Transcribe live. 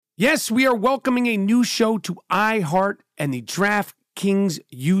Yes, we are welcoming a new show to iHeart and the DraftKings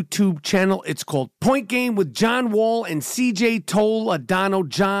YouTube channel. It's called Point Game with John Wall and CJ Toledano.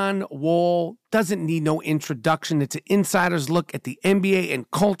 John Wall doesn't need no introduction. It's an insider's look at the NBA and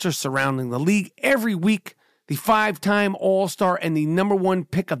culture surrounding the league. Every week, the five-time All-Star and the number one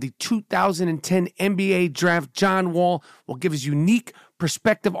pick of the 2010 NBA Draft, John Wall, will give his unique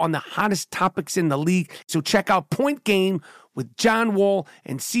perspective on the hottest topics in the league. So check out Point Game with John Wall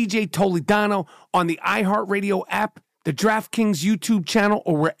and CJ Toledano on the iHeartRadio app, the DraftKings YouTube channel,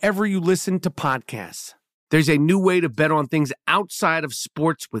 or wherever you listen to podcasts. There's a new way to bet on things outside of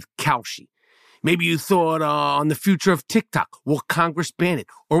sports with Kalshi. Maybe you thought on the future of TikTok. Will Congress ban it?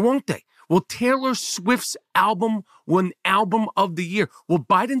 Or won't they? Will Taylor Swift's album win Album of the Year? Will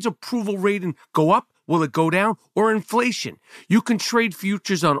Biden's approval rating go up? Will it go down? Or inflation? You can trade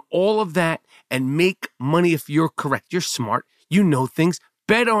futures on all of that and make money if you're correct. You're smart. You know things.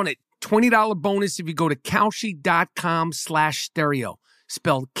 Bet on it. $20 bonus if you go to Kalshi.com/stereo.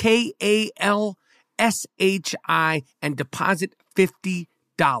 Spelled Kalshi and deposit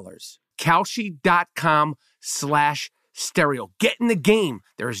 $50. Kalshi.com/stereo. Get in the game.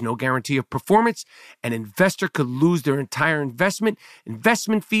 There is no guarantee of performance. An investor could lose their entire investment.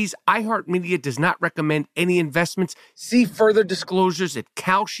 Investment fees. iHeartMedia does not recommend any investments. See further disclosures at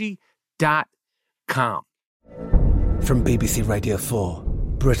Kalshi.com. From BBC Radio 4,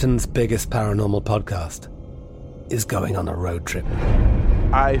 Britain's biggest paranormal podcast is going on a road trip.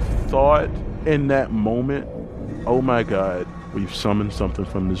 I thought in that moment, oh my God, we've summoned something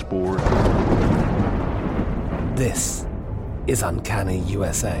from this board. This is Uncanny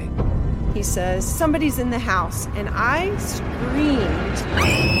USA. He says, somebody's in the house, and I screamed.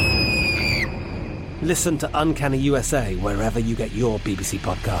 Listen to Uncanny USA wherever you get your BBC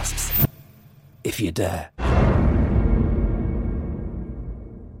podcasts, if you dare.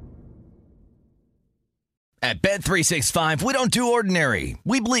 At Bet365, we don't do ordinary.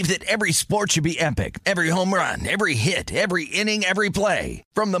 We believe that every sport should be epic. Every home run, every hit, every inning, every play.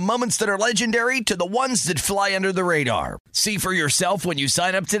 From the moments that are legendary to the ones that fly under the radar. See for yourself when you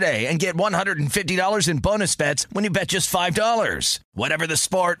sign up today and get $150 in bonus bets when you bet just $5. Whatever the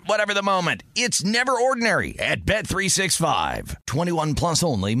sport, whatever the moment, it's never ordinary at Bet365. 21 plus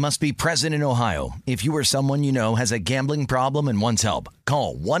only. Must be present in Ohio. If you or someone you know has a gambling problem and wants help,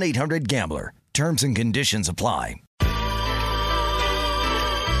 call 1-800-GAMBLER. Terms and conditions apply.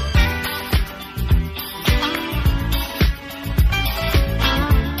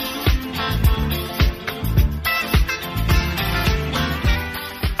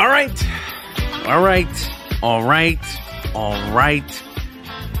 All right.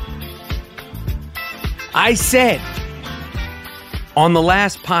 I said on the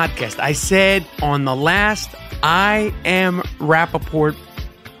last podcast, I Am Rappaport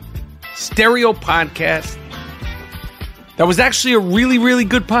stereo podcast, that was actually a really, really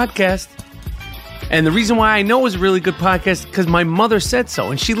good podcast. And the reason why I know it was a really good podcast is because my mother said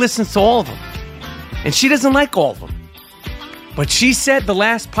so, and she listens to all of them. And she doesn't like all of them. But she said the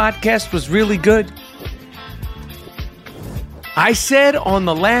last podcast was really good. I said on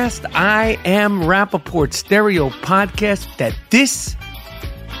the last I Am Rappaport stereo podcast that this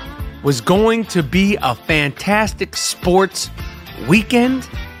was going to be a fantastic sports weekend.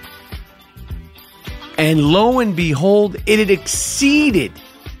 And lo and behold, it had exceeded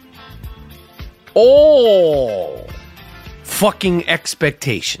all fucking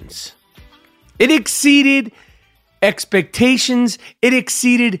expectations. It exceeded expectations. It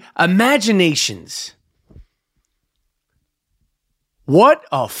exceeded imaginations. What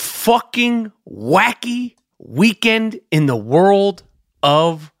a fucking wacky weekend in the world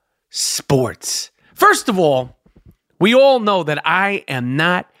of sports. First of all, we all know that I am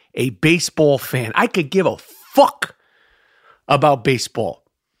not a baseball fan. I could give a fuck about baseball.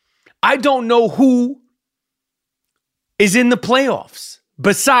 I don't know who is in the playoffs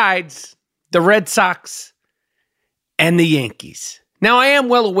besides the Red Sox and the Yankees. Now, I am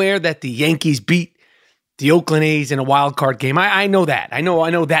well aware that the Yankees beat the Oakland A's in a wild card game. I know that. I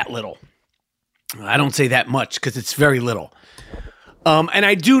know that little. I don't say that much because it's very little. And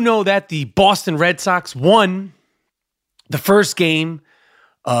I do know that the Boston Red Sox won the first game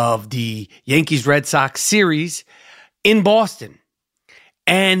of the Yankees-Red Sox series in Boston.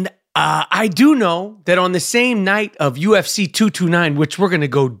 And I do know that on the same night of UFC 229, which we're going to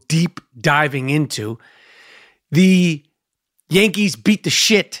go deep diving into, the Yankees beat the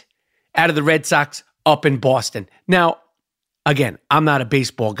shit out of the Red Sox up in Boston. Now, again, I'm not a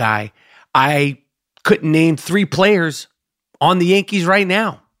baseball guy. I couldn't name 3 players on the Yankees right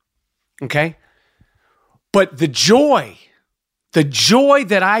now. Okay? But the joy The joy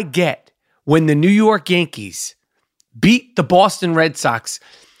that I get when the New York Yankees beat the Boston Red Sox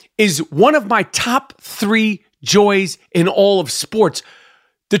is one of my top 3 joys in all of sports.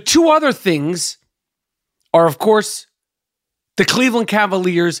 The 2 other things are, of course, the Cleveland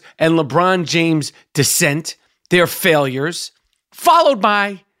Cavaliers and LeBron James' descent, their failures, followed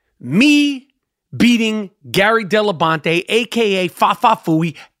by me beating Gary Dell'Abate, a.k.a. Fafa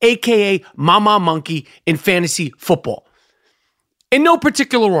Fui, a.k.a. Mama Monkey, in fantasy football. In no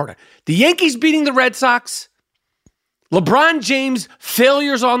particular order. The Yankees beating the Red Sox, LeBron James'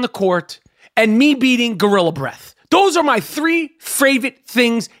 failures on the court, and me beating Gorilla Breath. Those are my 3 favorite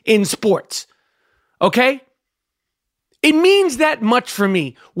things in sports. Okay? It means that much for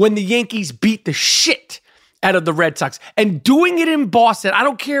me when the Yankees beat the shit out of the Red Sox. And doing it in Boston, I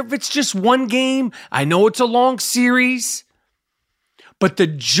don't care if it's just one game. I know it's a long series. But the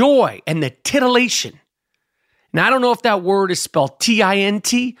joy and the titillation. Now, I don't know if that word is spelled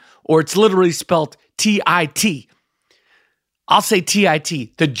T-I-N-T or it's literally spelled T-I-T. I'll say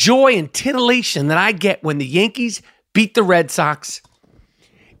T-I-T. The joy and titillation that I get when the Yankees beat the Red Sox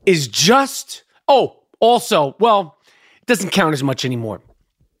is just... Oh, also, well, it doesn't count as much anymore.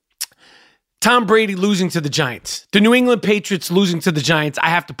 Tom Brady losing to the Giants. The New England Patriots losing to the Giants, I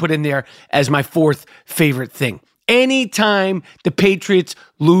have to put in there as my 4th favorite thing. Anytime the Patriots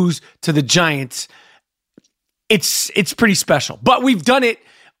lose to the Giants, it's pretty special. But we've done it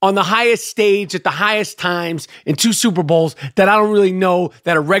on the highest stage at the highest times in 2 Super Bowls that I don't really know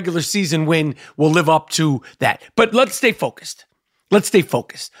that a regular season win will live up to that. But let's stay focused. Let's stay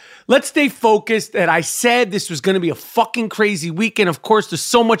focused. Let's stay focused that I said this was going to be a fucking crazy weekend. Of course, there's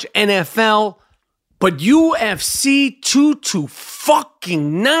so much NFL, but UFC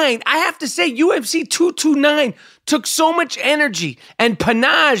 229, I have to say, UFC 229 took so much energy and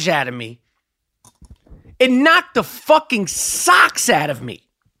panache out of me. It knocked the fucking socks out of me.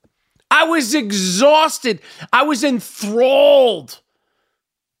 I was exhausted. I was enthralled.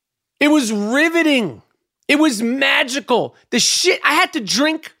 It was riveting. It was magical. The shit, I had to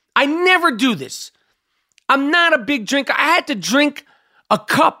drink. I never do this. I'm not a big drinker. I had to drink a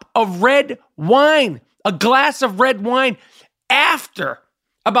cup of red wine, a glass of red wine after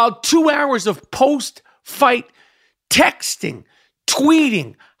about 2 hours of post-fight texting,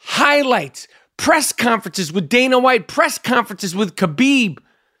 tweeting, highlights, press conferences with Dana White, press conferences with Khabib.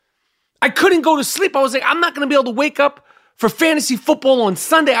 I couldn't go to sleep. I was like, I'm not going to be able to wake up for fantasy football on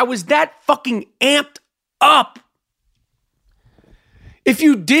Sunday. I was that fucking amped up. If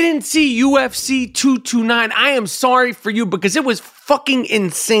you didn't see UFC 229, I am sorry for you because it was fucking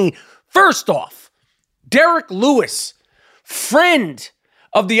insane. First off, Derek Lewis, friend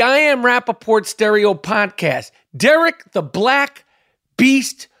of the I Am Rappaport Stereo podcast, Derek the Black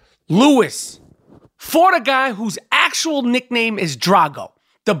Beast Lewis, fought a guy whose actual nickname is Drago.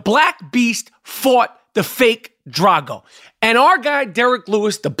 The Black Beast fought the fake Drago. And our guy, Derek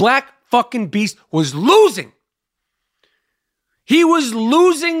Lewis, the Black fucking Beast, was losing. He was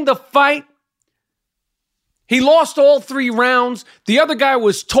losing the fight. He lost all 3 rounds. The other guy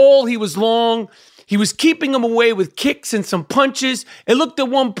was tall. He was long. He was keeping him away with kicks and some punches. It looked at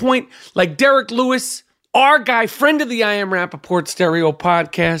one point like Derek Lewis, our guy, friend of the I Am Rappaport Stereo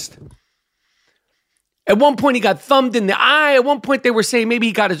podcast. At one point, he got thumbed in the eye. At one point, they were saying maybe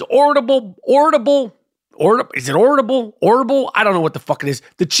he got his audible? Is it audible? I don't know what the fuck it is.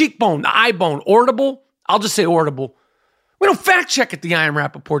 The cheekbone, the eye bone, audible? I'll just say audible. We don't fact check at the I Am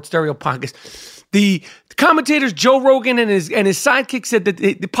Rappaport Stereo podcast. The commentators, Joe Rogan and his sidekick, said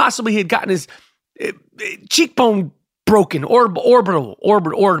that possibly he had gotten his cheekbone broken, orbital,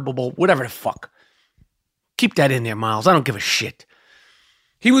 whatever the fuck. Keep that in there, Miles. I don't give a shit.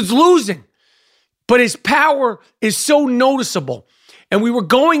 He was losing, but his power is so noticeable. And we were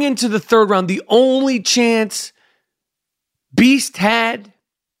going into the 3rd round. The only chance Beast had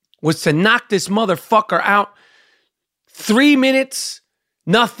was to knock this motherfucker out. 3 minutes,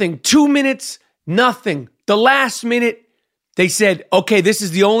 nothing. 2 minutes, nothing. The last minute, they said, okay, this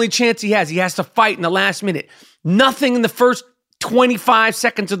is the only chance he has. He has to fight in the last minute. Nothing in the first 25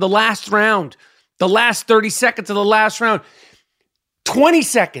 seconds of the last round. The last 30 seconds of the last round. 20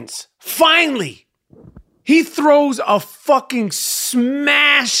 seconds. Finally, he throws a fucking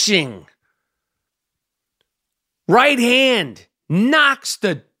smashing right hand. Knocks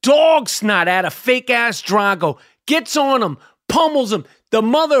the dog snot out of fake-ass Drago. Gets on him, pummels him. The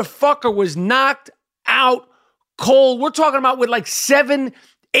motherfucker was knocked out cold. We're talking about with like 7,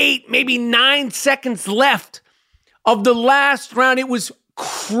 8, maybe 9 seconds left of the last round. It was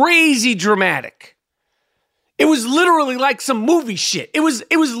crazy dramatic. It was literally like some movie shit. It was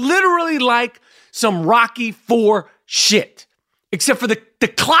literally like some Rocky IV shit. except for the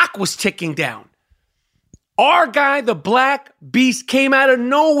clock was ticking down. Our guy, the Black Beast, came out of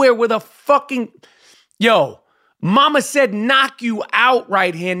nowhere with a fucking, Mama said knock you out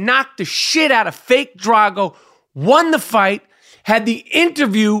right hand, knocked the shit out of fake Drago, won the fight, had the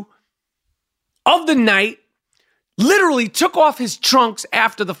interview of the night, literally took off his trunks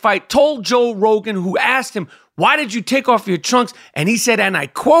after the fight, told Joe Rogan, who asked him, why did you take off your trunks? And he said, and I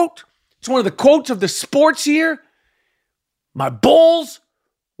quote, it's one of the quotes of the sports here, my balls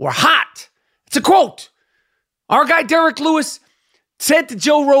were hot. It's a quote. Our guy Derek Lewis said to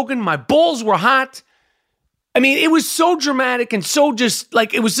Joe Rogan, my balls were hot. I mean, it was so dramatic and so just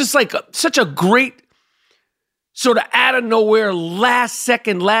like, it was just like such a great sort of out of nowhere, last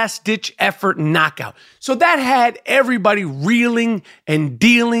second, last ditch effort and knockout. So that had everybody reeling and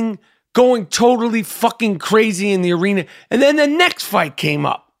dealing, going totally fucking crazy in the arena. And then the next fight came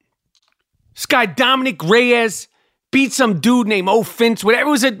up. This guy, Dominic Reyes, beat some dude named O'Finch, whatever.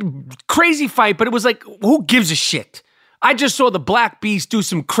 It was a crazy fight, but it was like, who gives a shit? I just saw the Black Beast do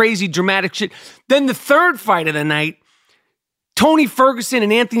some crazy dramatic shit. Then the third fight of the night, Tony Ferguson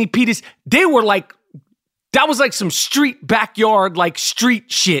and Anthony Pettis, they were like, that was like some street backyard, like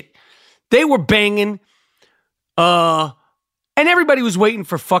street shit. They were banging. And everybody was waiting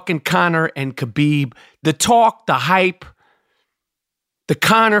for fucking Conor and Khabib. The talk, the hype, the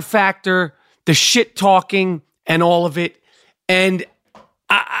Conor factor, the shit talking, and all of it. And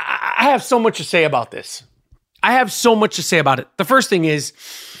I have so much to say about this. I have so much to say about it. The first thing is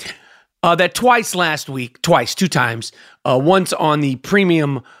that two times, once on the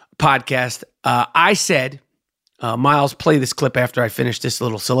premium podcast, I said, Miles, play this clip after I finish this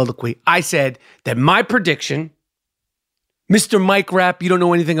little soliloquy. I said that my prediction, Mr. Mike Rapp, you don't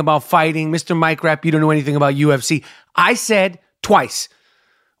know anything about fighting. Mr. Mike Rapp, you don't know anything about UFC. I said twice.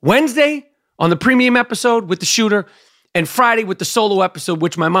 Wednesday on the premium episode with the shooter, and Friday with the solo episode,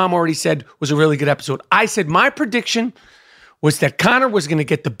 which my mom already said was a really good episode. I said my prediction was that Conor was going to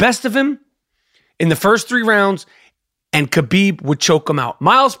get the best of him in the first 3 rounds and Khabib would choke him out.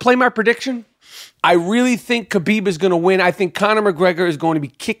 Miles, play my prediction. I really think Khabib is going to win. I think Conor McGregor is going to be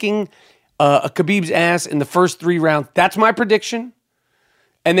kicking Khabib's ass in the first 3 rounds. That's my prediction.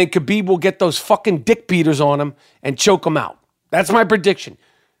 And then Khabib will get those fucking dick beaters on him and choke him out. That's my prediction.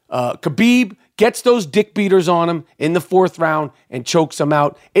 Khabib gets those dick beaters on him in the 4th round and chokes him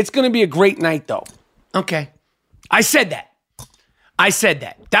out. It's going to be a great night, though. Okay. I said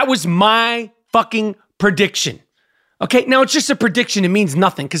that. That was my fucking prediction. Okay, now it's just a prediction. It means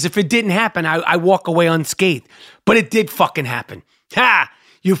nothing, because if it didn't happen, I walk away unscathed. But it did fucking happen. Ha!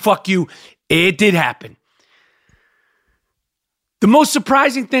 Fuck you. It did happen. The most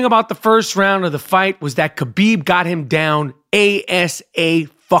surprising thing about the first round of the fight was that Khabib got him down ASAP.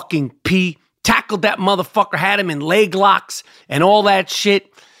 Tackled that motherfucker, had him in leg locks and all that shit.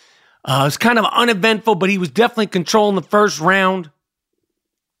 It was kind of uneventful, but he was definitely controlling the first round.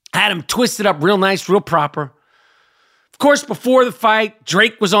 Had him twisted up real nice, real proper. Of course, before the fight,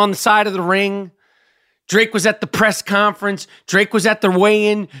 Drake was on the side of the ring. Drake was at the press conference. Drake was at the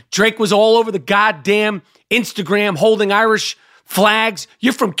weigh-in. Drake was all over the goddamn Instagram holding Irish flags.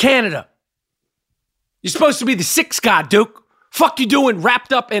 You're from Canada. You're supposed to be the 6th god, Duke. Fuck you doing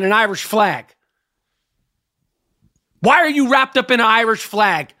wrapped up in an Irish flag? Why are you wrapped up in an Irish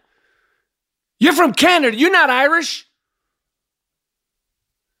flag? You're from Canada. You're not Irish.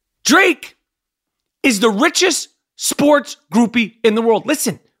 Drake is the richest sports groupie in the world.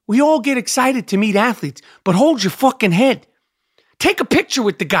 Listen, we all get excited to meet athletes, but hold your fucking head. Take a picture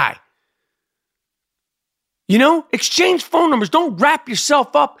with the guy. Exchange phone numbers. Don't wrap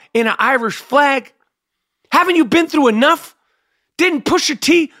yourself up in an Irish flag. Haven't you been through enough? Didn't Pusha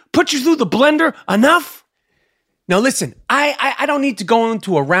T put you through the blender enough? Now listen, I don't need to go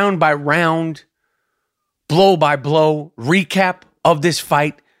into a round by round, blow by blow recap of this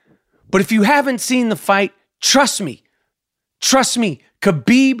fight. But if you haven't seen the fight, trust me,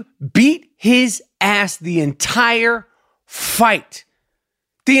 Khabib beat his ass the entire fight.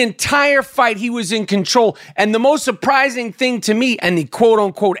 The entire fight, he was in control. And the most surprising thing to me, and the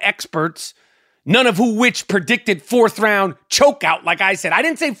quote-unquote experts, none of which predicted 4th round chokeout, like I said. I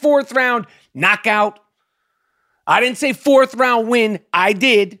didn't say 4th round knockout. I didn't say 4th round win. I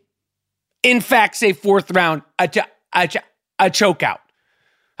did, in fact, say 4th round a chokeout.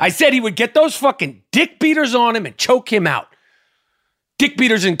 I said he would get those fucking dick beaters on him and choke him out. Dick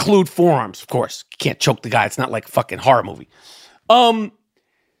beaters include forearms, of course. You can't choke the guy. It's not like a fucking horror movie.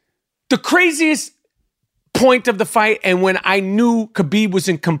 The craziest point of the fight, and when I knew Khabib was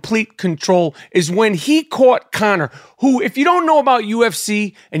in complete control, is when he caught Conor, who, if you don't know about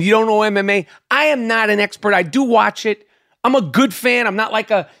UFC and you don't know MMA, I am not an expert. I do watch it. I'm a good fan. I'm not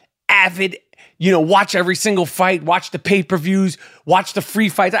like a avid, watch every single fight, watch the pay-per-views, watch the free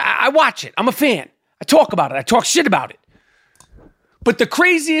fights. I watch it. I'm a fan. I talk about it. I talk shit about it. But the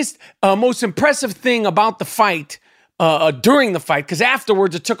craziest, most impressive thing about the fight, during the fight, because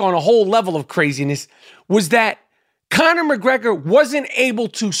afterwards it took on a whole level of craziness, was that Conor McGregor wasn't able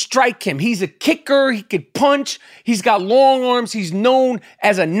to strike him. He's a kicker. He could punch. He's got long arms. He's known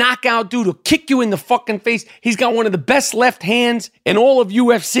as a knockout dude who'll kick you in the fucking face. He's got one of the best left hands in all of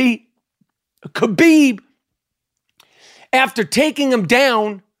UFC. Khabib, after taking him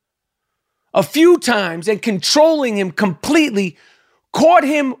down a few times and controlling him completely, caught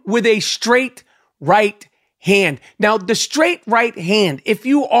him with a straight right hand. Now, the straight right hand, if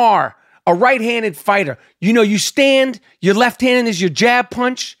you are a right-handed fighter, you stand, your left hand is your jab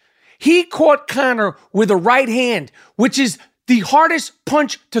punch. He caught Conor with a right hand, which is the hardest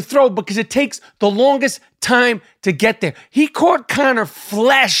punch to throw because it takes the longest time to get there. He caught Conor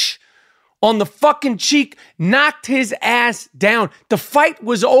flesh on the fucking cheek, knocked his ass down. The fight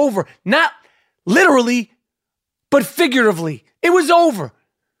was over. Not literally, but figuratively. It was over.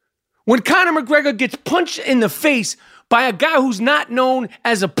 When Conor McGregor gets punched in the face by a guy who's not known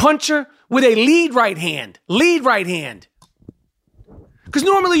as a puncher with a lead right hand. Because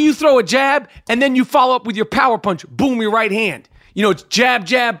normally you throw a jab and then you follow up with your power punch. Boom, your right hand. It's jab,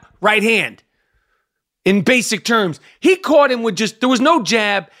 jab, right hand. In basic terms. He caught him with there was no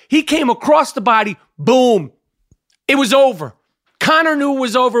jab. He came across the body. Boom. It was over. Conor knew it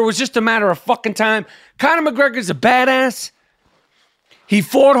was over. It was just a matter of fucking time. Conor McGregor's a badass. He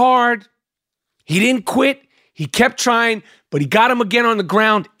fought hard. He didn't quit. He kept trying, but he got him again on the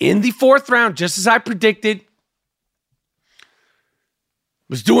ground in the fourth round, just as I predicted.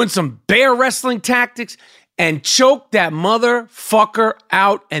 Was doing some bear wrestling tactics and choked that motherfucker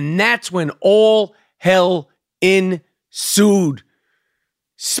out, and that's when all hell ensued.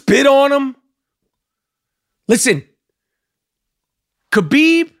 Spit on him. Listen,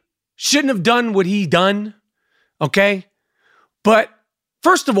 Khabib shouldn't have done what he done, okay? But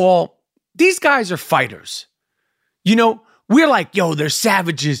first of all, these guys are fighters. We're like, they're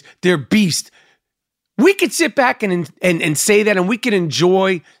savages, they're beasts. We could sit back and say that, and we can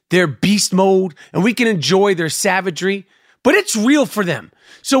enjoy their beast mode, and we can enjoy their savagery, but it's real for them.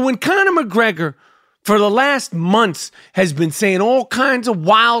 So when Conor McGregor, for the last months, has been saying all kinds of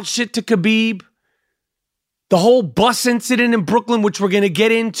wild shit to Khabib, the whole bus incident in Brooklyn, which we're going to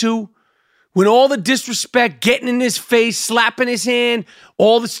get into, when all the disrespect, getting in his face, slapping his hand,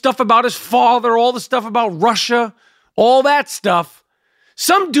 all the stuff about his father, all the stuff about Russia, all that stuff,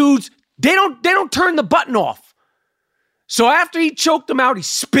 some dudes, they don't turn the button off. So after he choked him out, he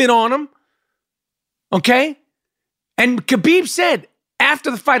spit on him, okay? And Khabib said,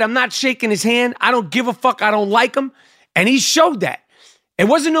 after the fight, I'm not shaking his hand. I don't give a fuck. I don't like him. And he showed that. It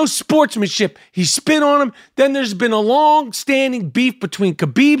wasn't no sportsmanship. He spit on him. Then there's been a long-standing beef between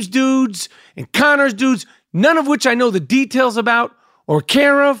Khabib's dudes and Conor's dudes, none of which I know the details about or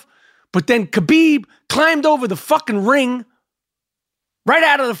care of. But then Khabib climbed over the fucking ring, right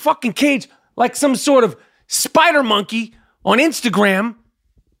out of the fucking cage, like some sort of spider monkey on Instagram,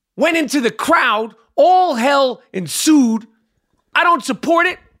 went into the crowd, all hell ensued. I don't support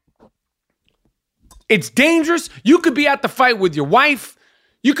it. It's dangerous. You could be at the fight with your wife.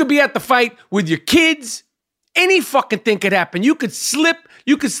 You could be at the fight with your kids. Any fucking thing could happen. You could slip.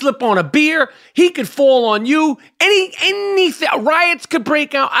 You could slip on a beer. He could fall on you. Anything. Riots could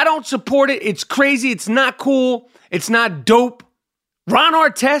break out. I don't support it. It's crazy. It's not cool. It's not dope. Ron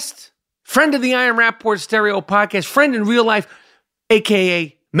Artest, friend of the Iron Rapport Stereo podcast, friend in real life,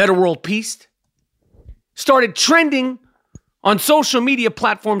 a.k.a. Meta World Peace, started trending on social media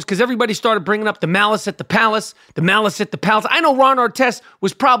platforms because everybody started bringing up the Malice at the Palace, the Malice at the Palace. I know Ron Artest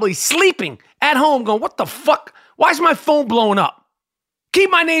was probably sleeping at home going, what the fuck? Why is my phone blowing up?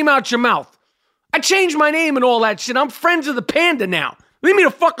 Keep my name out your mouth. I changed my name and all that shit. I'm friends of the Panda now. Leave me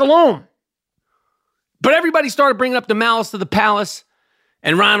the fuck alone. But everybody started bringing up the Malice at the Palace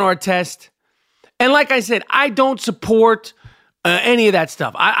and Ron Artest. And like I said, I don't support any of that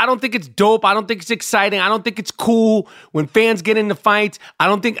stuff. I don't think it's dope. I don't think it's exciting. I don't think it's cool when fans get into fights. I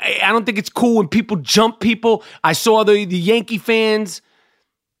don't think it's cool when people jump people. I saw the Yankee fans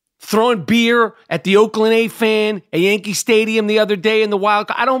throwing beer at the Oakland A fan at Yankee Stadium the other day in the Wild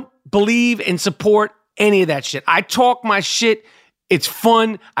Card. I don't believe and support any of that shit. I talk my shit. It's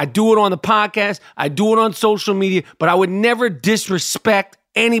fun. I do it on the podcast. I do it on social media, but I would never disrespect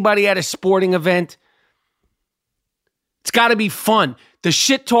anybody at a sporting event. It's got to be fun. The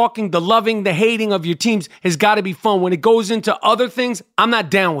shit talking, the loving, the hating of your teams has got to be fun. When it goes into other things, I'm not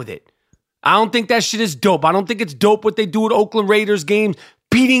down with it. I don't think that shit is dope. I don't think it's dope what they do at Oakland Raiders games,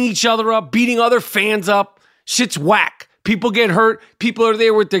 beating each other up, beating other fans up. Shit's whack. People get hurt. People are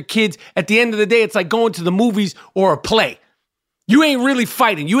there with their kids. At the end of the day, it's like going to the movies or a play. You ain't really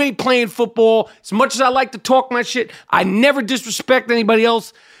fighting. You ain't playing football. As much as I like to talk my shit, I never disrespect anybody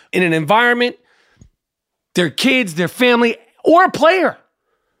else in an environment, their kids, their family, or a player.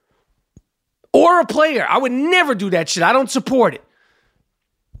 I would never do that shit. I don't support it.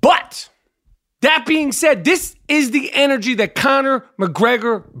 But that being said, this is the energy that Conor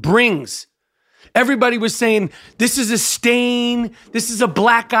McGregor brings. Everybody was saying, this is a stain, this is a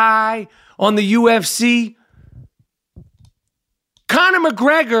black eye on the UFC. Conor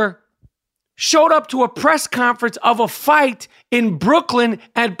McGregor showed up to a press conference of a fight in Brooklyn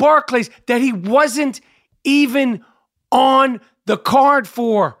at Barclays that he wasn't even on the card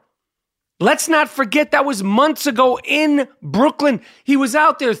for. Let's not forget that was months ago in Brooklyn. He was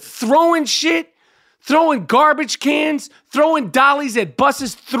out there throwing shit, throwing garbage cans, throwing dollies at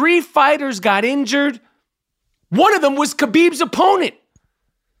buses. 3 fighters got injured. One of them was Khabib's opponent.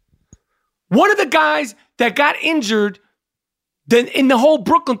 One of the guys that got injured in the whole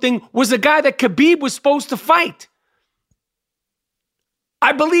Brooklyn thing was a guy that Khabib was supposed to fight.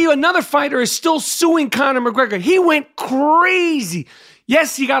 I believe another fighter is still suing Conor McGregor. He went crazy.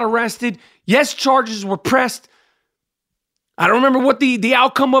 Yes, he got arrested. Yes, charges were pressed. I don't remember what the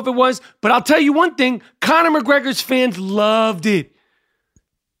outcome of it was, but I'll tell you one thing. Conor McGregor's fans loved it.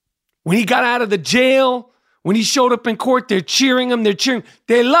 When he got out of the jail, when he showed up in court, they're cheering him. They're cheering.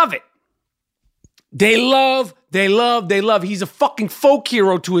 They love it. They love. He's a fucking folk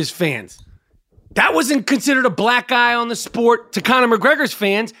hero to his fans. That wasn't considered a black eye on the sport to Conor McGregor's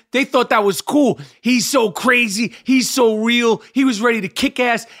fans. They thought that was cool. He's so crazy. He's so real. He was ready to kick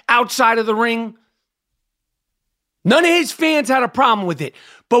ass outside of the ring. None of his fans had a problem with it.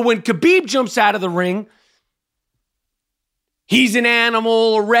 But when Khabib jumps out of the ring, he's an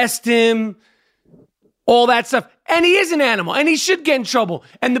animal, arrest him, all that stuff. And he is an animal, and he should get in trouble.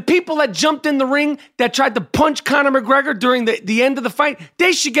 And the people that jumped in the ring that tried to punch Conor McGregor during the end of the fight,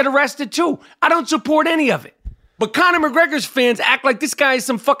 they should get arrested too. I don't support any of it. But Conor McGregor's fans act like this guy is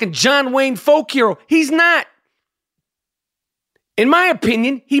some fucking John Wayne folk hero. He's not. In my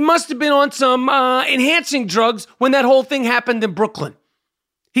opinion, he must have been on some enhancing drugs when that whole thing happened in Brooklyn.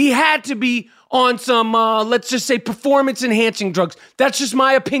 He had to be on some, let's just say, performance-enhancing drugs. That's just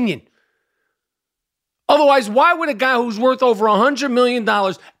my opinion. Otherwise, why would a guy who's worth over $100 million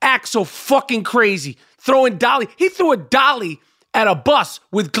act so fucking crazy? Throwing dolly. He threw a dolly at a bus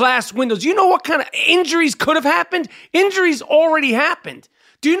with glass windows. You know what kind of injuries could have happened? Injuries already happened.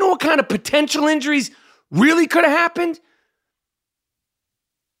 Do you know what kind of potential injuries really could have happened?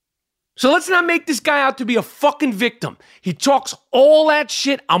 So let's not make this guy out to be a fucking victim. He talks all that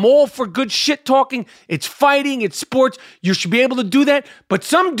shit. I'm all for good shit talking. It's fighting. It's sports. You should be able to do that. But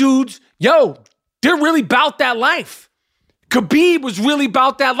some dudes, they're really about that life. Khabib was really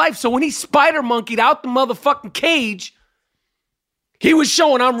about that life. So when he spider monkeyed out the motherfucking cage, he was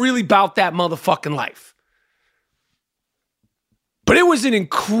showing I'm really about that motherfucking life. But it was an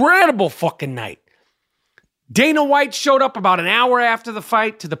incredible fucking night. Dana White showed up about an hour after the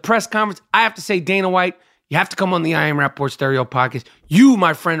fight to the press conference. I have to say, Dana White, you have to come on the I Am Rapaport Stereo podcast. You,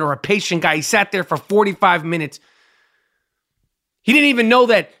 my friend, are a patient guy. He sat there for 45 minutes. He didn't even know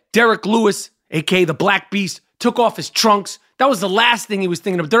that Derek Lewis, a.k.a. the Black Beast, took off his trunks. That was the last thing he was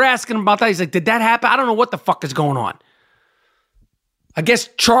thinking of. They're asking him about that. He's like, did that happen? I don't know what the fuck is going on. I guess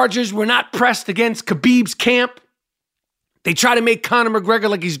charges were not pressed against Khabib's camp. They try to make Conor McGregor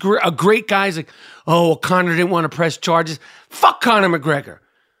like he's a great guy. He's like, oh, Conor didn't want to press charges. Fuck Conor McGregor.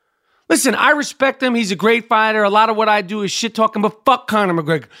 Listen, I respect him. He's a great fighter. A lot of what I do is shit talking, but fuck Conor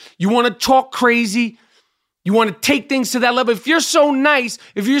McGregor. You want to talk crazy? You want to take things to that level? If you're so nice,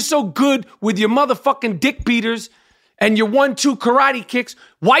 if you're so good with your motherfucking dick beaters and your 1-2 karate kicks,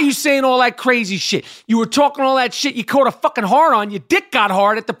 why are you saying all that crazy shit? You were talking all that shit. You caught a fucking hard on. Your dick got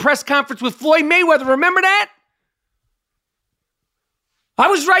hard at the press conference with Floyd Mayweather. Remember that? I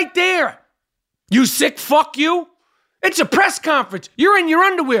was right there. You sick fuck you. It's a press conference. You're in your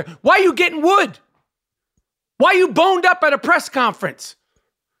underwear. Why are you getting wood? Why are you boned up at a press conference?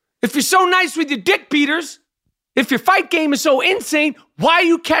 If you're so nice with your dick beaters, if your fight game is so insane, why are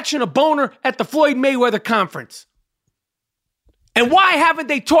you catching a boner at the Floyd Mayweather conference? And why haven't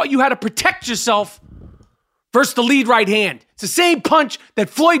they taught you how to protect yourself versus the lead right hand? It's the same punch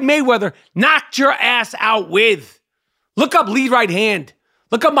that Floyd Mayweather knocked your ass out with. Look up lead right hand.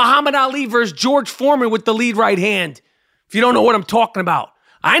 Look up Muhammad Ali versus George Foreman with the lead right hand. If you don't know what I'm talking about.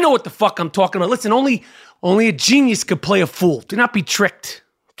 I know what the fuck I'm talking about. Listen, only a genius could play a fool. Do not be tricked,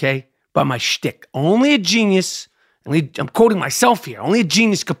 okay? by my shtick. Only a genius, I'm quoting myself here, only a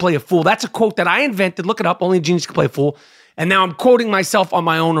genius could play a fool. That's a quote that I invented. Look it up. Only a genius could play a fool. And now I'm quoting myself on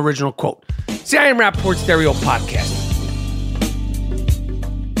my own original quote. See, I Am Rapaport Stereo Podcast.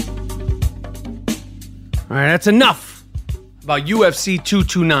 All right, that's enough about UFC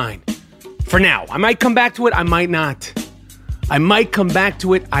 229 for now. I might come back to it. I might not. I might come back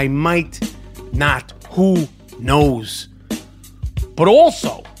to it. I might not. Who knows? But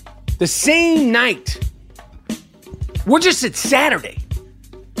also, the same night, we're just at Saturday,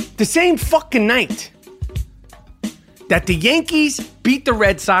 the same fucking night that the Yankees beat the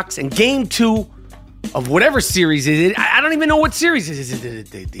Red Sox in Game 2 of whatever series is it. I don't even know what series it is. Is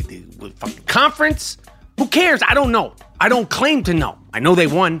it the fucking conference? Who cares? I don't know. I don't claim to know. I know they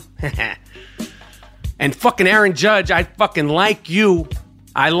won. And fucking Aaron Judge, I fucking like you.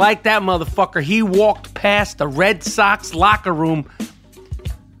 I like that motherfucker. He walked past the Red Sox locker room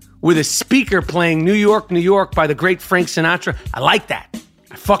with a speaker playing New York, New York by the great Frank Sinatra. I like that.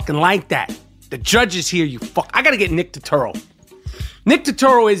 I fucking like that. The Judge is here, you fuck. I gotta get Nick Turturro. Nick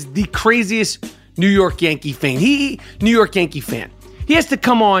Turturro is the craziest New York Yankee fan. He has to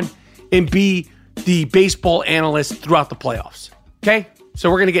come on and be the baseball analyst throughout the playoffs. Okay? So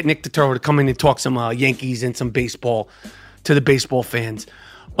we're going to get Nick Turturro to come in and talk some Yankees and some baseball to the baseball fans.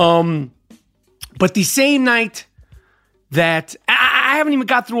 But the same night that I haven't even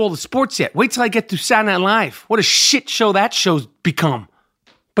got through all the sports yet. Wait till I get to Saturday Night Live. What a shit show that show's become.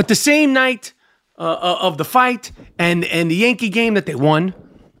 But the same night of the fight and the Yankee game that they won,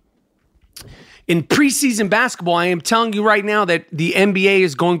 in preseason basketball, I am telling you right now that the NBA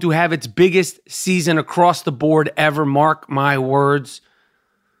is going to have its biggest season across the board ever. Mark my words.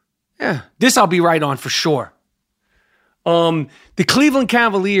 Yeah, this I'll be right on for sure. The Cleveland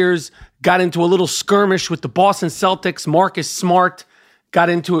Cavaliers got into a little skirmish with the Boston Celtics. Marcus Smart got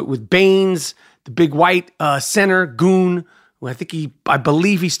into it with Baines, the big white center goon. Who I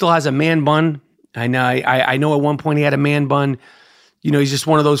believe he still has a man bun. I know at one point he had a man bun. You know, he's just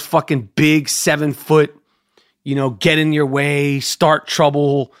one of those fucking big 7 foot, get in your way, start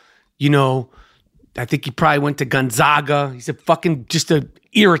trouble. I think he probably went to Gonzaga. He's just an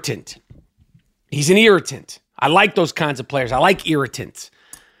irritant. He's an irritant. I like those kinds of players. I like irritants.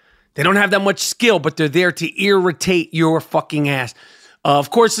 They don't have that much skill, but they're there to irritate your fucking ass. Of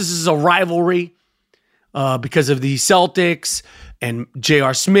course, this is a rivalry because of the Celtics and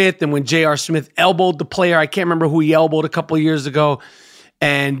J.R. Smith. And when J.R. Smith elbowed the player, I can't remember who he elbowed a couple of years ago,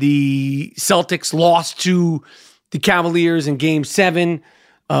 and the Celtics lost to the Cavaliers in Game 7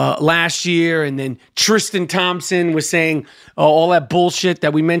 last year. And then Tristan Thompson was saying all that bullshit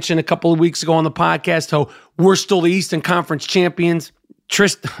that we mentioned a couple of weeks ago on the podcast, how we're still the Eastern Conference champions.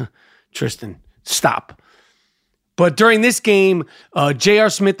 Tristan, stop. But during this game, J.R.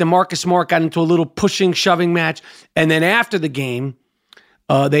 Smith and Marcus Smart got into a little pushing, shoving match. And then after the game,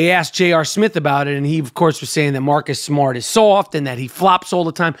 they asked J.R. Smith about it. And he, of course, was saying that Marcus Smart is soft and that he flops all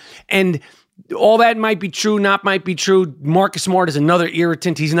the time. And all that might be true, not might be true. Marcus Smart is another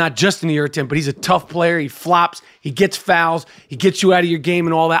irritant. He's not just an irritant, but he's a tough player. He flops. He gets fouls. He gets you out of your game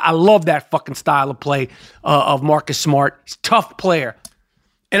and all that. I love that fucking style of play of Marcus Smart. He's a tough player.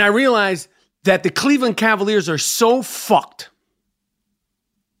 And I realized that the Cleveland Cavaliers are so fucked.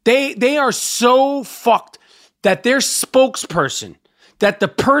 They are so fucked that their spokesperson, that the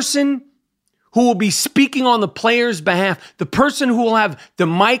person who will be speaking on the players' behalf, the person who will have the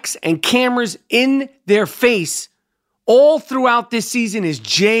mics and cameras in their face all throughout this season is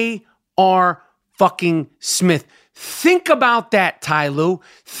J.R. fucking Smith. Think about that, Ty Lue.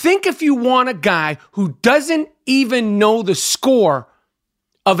 Think if you want a guy who doesn't even know the score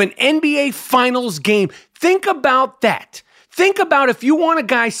of an NBA Finals game. Think about that. Think about if you want a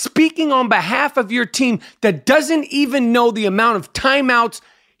guy speaking on behalf of your team that doesn't even know the amount of timeouts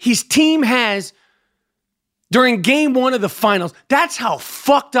his team has during Game 1 of the Finals. That's how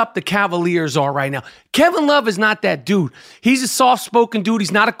fucked up the Cavaliers are right now. Kevin Love is not that dude. He's a soft-spoken dude.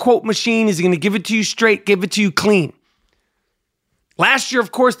 He's not a quote machine. He's going to give it to you straight, give it to you clean. Last year,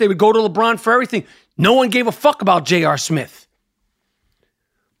 of course, they would go to LeBron for everything. No one gave a fuck about J.R. Smith.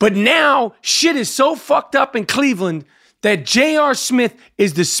 But now, shit is so fucked up in Cleveland that J.R. Smith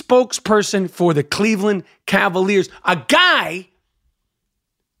is the spokesperson for the Cleveland Cavaliers. A guy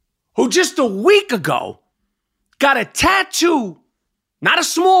who just a week ago got a tattoo, not a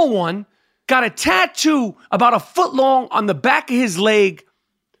small one, got a tattoo about a foot long on the back of his leg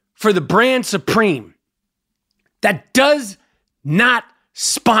for the brand Supreme that does not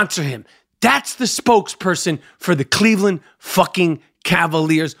sponsor him. That's the spokesperson for the Cleveland fucking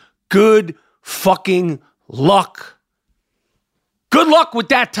Cavaliers. Good fucking luck. Good luck with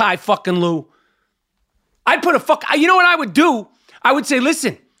that, Ty fucking Lue. I'd put you know what I would do? I would say,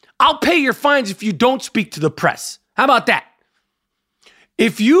 listen, I'll pay your fines if you don't speak to the press. How about that?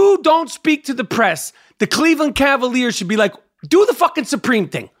 If you don't speak to the press, the Cleveland Cavaliers should be like, do the fucking Supreme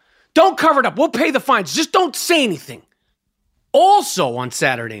thing. Don't cover it up. We'll pay the fines. Just don't say anything. Also on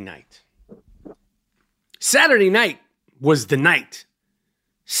Saturday night was the night.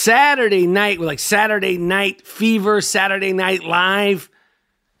 Saturday night, like Saturday Night Fever, Saturday Night Live.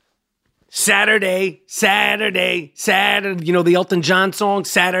 Saturday. You know the Elton John song,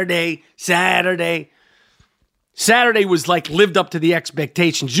 Saturday. Saturday was like lived up to the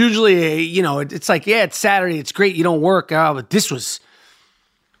expectations. Usually, it's like, yeah, it's Saturday. It's great. You don't work. But this was...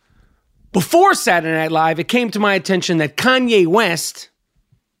 Before Saturday Night Live, it came to my attention that Kanye West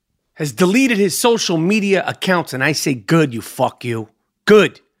has deleted his social media accounts. And I say, good, you fuck you.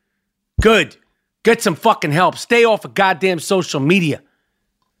 Good. Get some fucking help. Stay off of goddamn social media.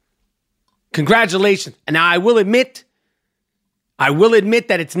 Congratulations. And now I will admit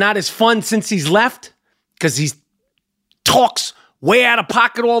that it's not as fun since he's left because he talks way out of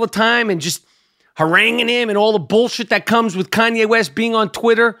pocket all the time and just haranguing him and all the bullshit that comes with Kanye West being on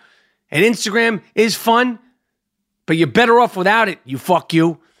Twitter and Instagram is fun, but you're better off without it, you fuck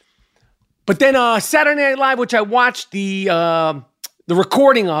you. But then Saturday Night Live, which I watched the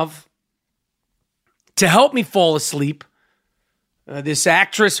recording of to help me fall asleep, this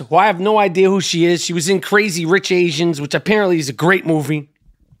actress, who I have no idea who she is. She was in Crazy Rich Asians, which apparently is a great movie.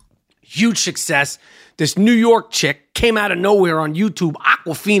 Huge success. This New York chick came out of nowhere on YouTube.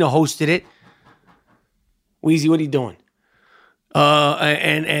 Aquafina hosted it. Weezy, what are you doing?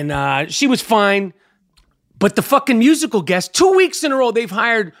 And she was fine. But the fucking musical guest, 2 weeks in a row, they've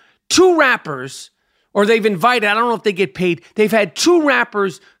hired 2 rappers, or they've invited, I don't know if they get paid. They've had 2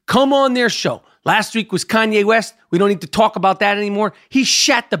 rappers come on their show. Last week was Kanye West. We don't need to talk about that anymore. He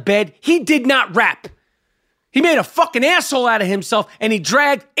shat the bed. He did not rap. He made a fucking asshole out of himself, and he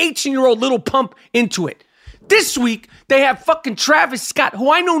dragged 18-year-old Lil Pump into it. This week, they have fucking Travis Scott,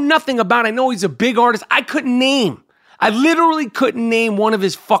 who I know nothing about. I know he's a big artist. I literally couldn't name one of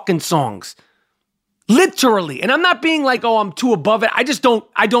his fucking songs. Literally. And I'm not being like, oh, I'm too above it. I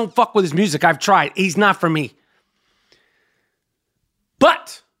don't fuck with his music. I've tried. He's not for me.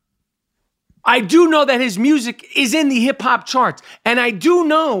 But I do know that his music is in the hip-hop charts. And I do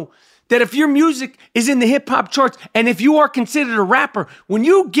know that if your music is in the hip-hop charts, and if you are considered a rapper, when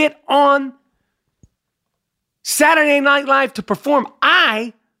you get on Saturday Night Live to perform,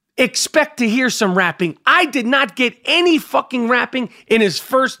 I expect to hear some rapping. I did not get any fucking rapping in his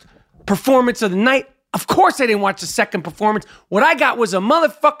first performance of the night. Of course I didn't watch the second performance. What I got was a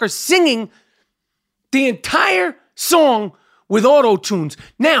motherfucker singing the entire song with auto-tunes.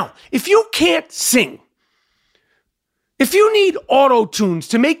 Now, if you can't sing, if you need auto-tunes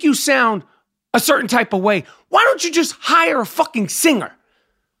to make you sound a certain type of way, why don't you just hire a fucking singer?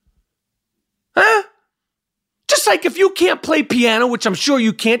 Huh? Just like if you can't play piano, which I'm sure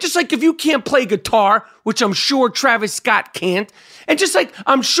you can't, just like if you can't play guitar, which I'm sure Travis Scott can't, and just like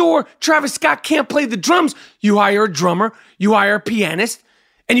I'm sure Travis Scott can't play the drums, you hire a drummer, you hire a pianist,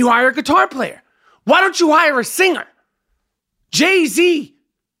 and you hire a guitar player. Why don't you hire a singer? Jay-Z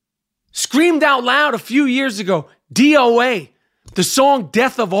screamed out loud a few years ago, DOA, the song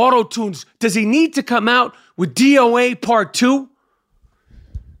Death of Auto-Tunes. Does he need to come out with DOA Part 2?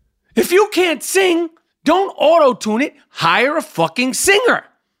 If you can't sing, don't auto-tune it. Hire a fucking singer.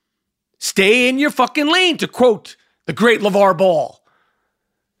 Stay in your fucking lane, to quote the great LeVar Ball.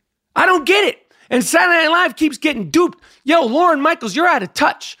 I don't get it. And Saturday Night Live keeps getting duped. Yo, Lorne Michaels, you're out of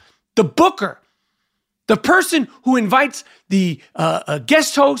touch. The booker, the person who invites the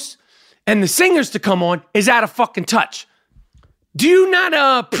guest hosts and the singers to come on, is out of fucking touch. Do you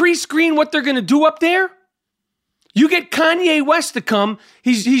not pre-screen what they're going to do up there? You get Kanye West to come.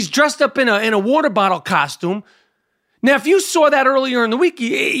 He's dressed up in a water bottle costume. Now, if you saw that earlier in the week,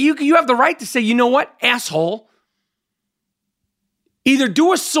 you have the right to say, you know what, asshole. Either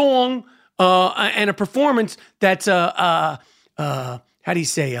do a song and a performance that's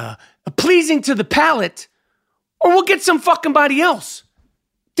pleasing to the palate, or we'll get some fucking body else.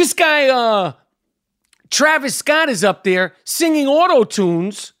 This guy, Travis Scott, is up there singing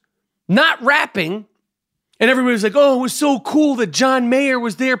auto-tunes, not rapping. And everybody's like, oh, it was so cool that John Mayer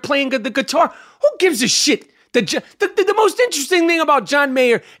was there playing the guitar. Who gives a shit? The most interesting thing about John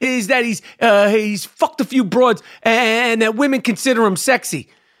Mayer is that he's fucked a few broads and that women consider him sexy.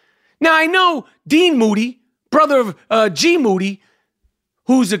 Now, I know Dean Moody, brother of G. Moody,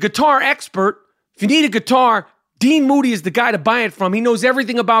 who's a guitar expert. If you need a guitar, Dean Moody is the guy to buy it from. He knows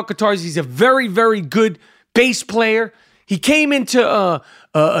everything about guitars. He's a very, very good bass player. He came into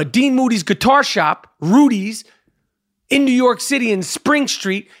Dean Moody's guitar shop, Rudy's, in New York City in Spring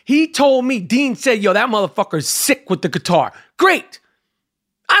Street. He told me, Dean said, yo, that motherfucker's sick with the guitar. Great.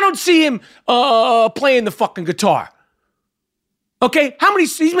 I don't see him playing the fucking guitar. Okay,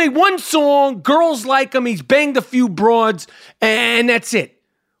 he's made one song, girls like him, he's banged a few broads, and that's it.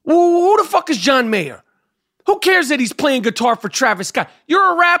 Who the fuck is John Mayer? Who cares that he's playing guitar for Travis Scott?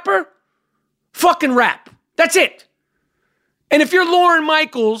 You're a rapper? Fucking rap. That's it. And if you're Lorne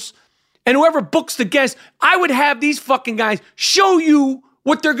Michaels and whoever books the guest, I would have these fucking guys show you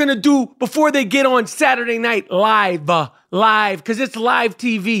what they're going to do before they get on Saturday Night Live, because it's live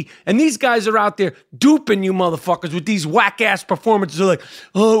TV. And these guys are out there duping you motherfuckers with these whack-ass performances. They're like,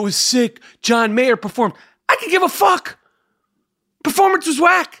 oh, it was sick. John Mayer performed. I could give a fuck. Performance was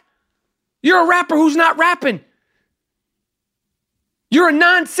whack. You're a rapper who's not rapping. You're a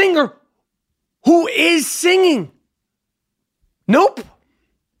non-singer who is singing. Nope.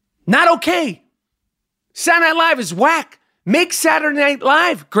 Not okay. Saturday Night Live is whack. Make Saturday Night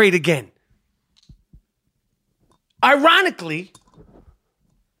Live great again. Ironically,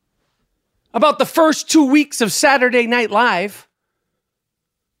 about the first 2 weeks of Saturday Night Live,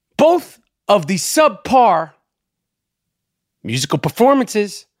 both of the subpar musical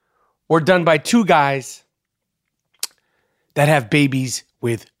performances were done by two guys that have babies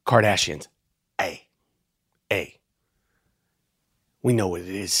with Kardashians. We know what it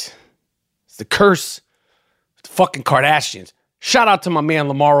is. It's the curse of the fucking Kardashians. Shout out to my man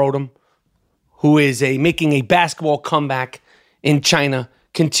Lamar Odom, who is making a basketball comeback in China.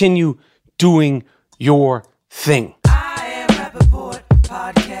 Continue doing your thing. I Am Rappaport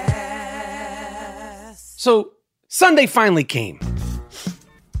Podcast. So Sunday finally came.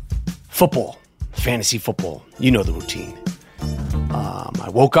 Football, fantasy football. You know the routine. I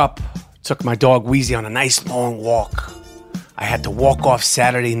woke up, took my dog Wheezy on a nice long walk. I had to walk off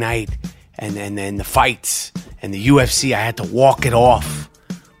Saturday night, and then the fights and the UFC, I had to walk it off.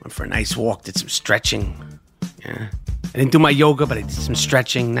 Went for a nice walk, did some stretching. Yeah, I didn't do my yoga, but I did some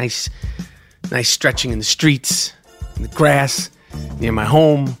stretching. Nice stretching in the streets, in the grass, near my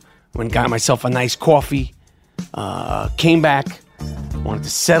home. Went and got myself a nice coffee. Came back, wanted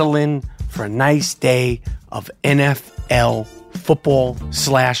to settle in for a nice day of NFL football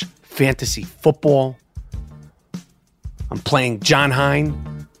 / fantasy football. I'm playing John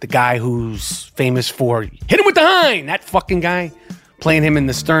Hein, the guy who's famous for hit him with the Hein, that fucking guy. Playing him in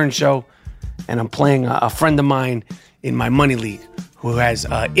the Stern Show. And I'm playing a friend of mine in my money league who has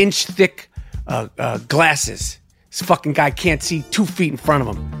inch-thick glasses. This fucking guy can't see 2 feet in front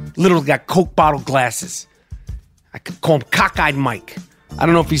of him. Literally got Coke bottle glasses. I could call him Cockeyed Mike. I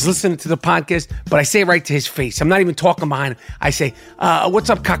don't know if he's listening to the podcast, but I say it right to his face. I'm not even talking behind him. I say, what's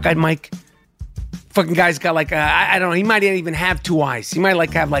up, Cockeyed Mike? Fucking guy's got like I don't know, he might even have two eyes. He might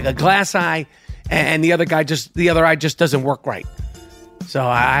have like a glass eye, and the other eye just doesn't work right. So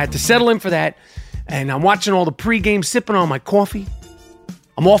I had to settle in for that, and I'm watching all the pregame, sipping on my coffee.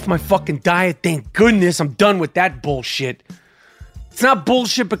 I'm off my fucking diet. Thank goodness I'm done with that bullshit. It's not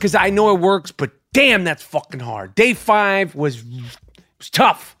bullshit because I know it works, but damn, that's fucking hard. Day 5 was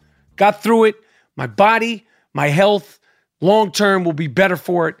tough. Got through it. My body, my health, long term will be better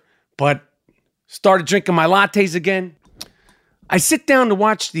for it, but started drinking my lattes again. I sit down to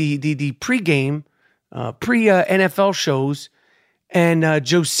watch the pregame, pre-NFL shows, and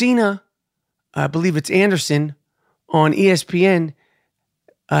Josina, I believe it's Anderson, on ESPN,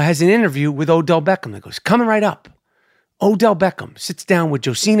 has an interview with Odell Beckham that goes, coming right up. Odell Beckham sits down with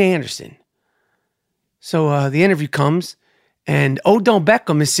Josina Anderson. So the interview comes, and Odell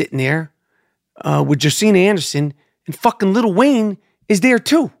Beckham is sitting there with Josina Anderson, and fucking Lil Wayne is there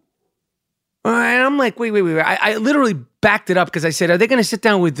too. And I'm like, wait. I literally backed it up because I said, are they going to sit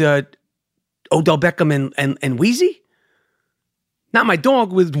down with Odell Beckham and Wheezy? Not my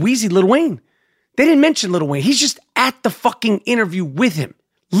dog, with Wheezy, Lil Wayne. They didn't mention Lil Wayne. He's just at the fucking interview with him.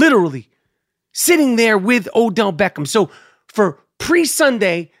 Literally. Sitting there with Odell Beckham. So for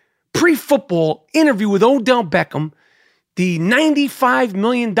pre-Sunday, pre-football interview with Odell Beckham, the $95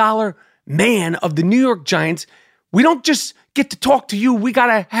 million man of the New York Giants, we don't just get to talk to you. We got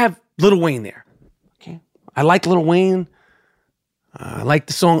to have Lil Wayne there. Okay. I like Lil Wayne. I like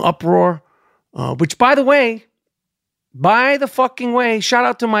the song Uproar, which, by the fucking way, shout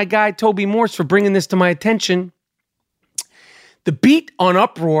out to my guy Toby Morse for bringing this to my attention. The beat on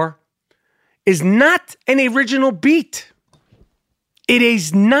Uproar is not an original beat. It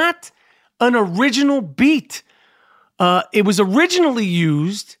is not an original beat. It was originally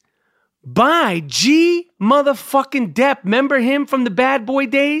used by G motherfucking Depp. Remember him from the Bad Boy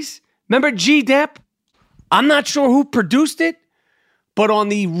days? Remember G Depp? I'm not sure who produced it, but on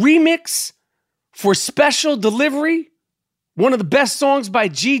the remix for Special Delivery, one of the best songs by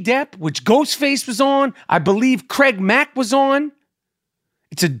G-Dep, which Ghostface was on, I believe Craig Mack was on.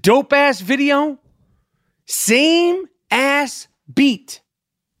 It's a dope-ass video. Same ass beat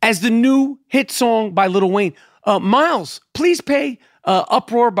as the new hit song by Lil Wayne. Miles, please play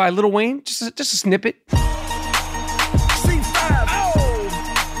Uproar by Lil Wayne. Just a snippet.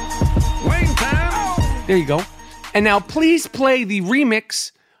 There you go. And now please play the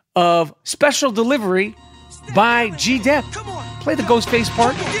remix of Special Delivery by G-Dep. Play the Ghostface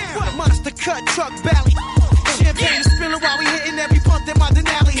part. Monster cut truck belly. Champagne is spilling while we hitting every pump that my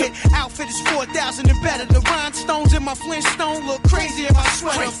Denali hit. Outfit is 4,000 and better. The rhinestones in my Flintstone look crazy in my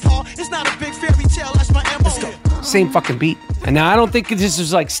sweater. Paul, it's not a big fairy tale, that's my MO. Same fucking beat. And now I don't think this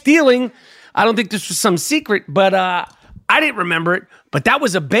was like stealing. I don't think this was some secret, but I didn't remember it. But that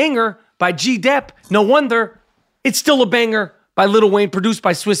was a banger by G-Dep. No wonder it's still a banger by Lil Wayne, produced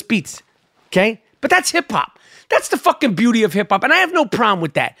by Swiss Beats. Okay? But that's hip-hop. That's the fucking beauty of hip-hop, and I have no problem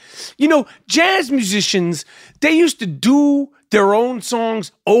with that. You know, jazz musicians, they used to do their own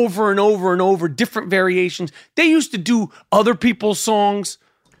songs over and over and over, different variations. They used to do other people's songs.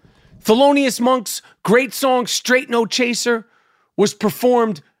 Thelonious Monk's great song, Straight No Chaser, was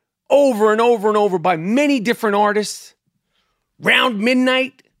performed over and over and over by many different artists. Round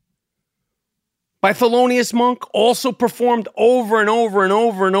Midnight by Thelonious Monk, also performed over and over and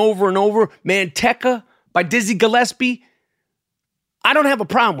over and over and over. Manteca by Dizzy Gillespie. I don't have a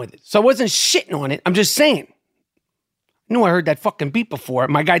problem with it. So I wasn't shitting on it. I'm just saying. I knew I heard that fucking beat before.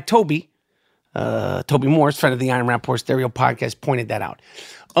 My guy Toby Morris, friend of the Iron Rapport Stereo podcast, pointed that out.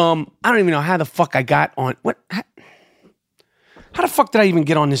 I don't even know how the fuck I got on... How the fuck did I even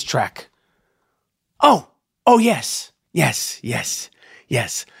get on this track? Oh, yes.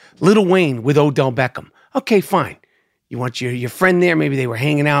 Lil Wayne with Odell Beckham. Okay, fine. You want your friend there? Maybe they were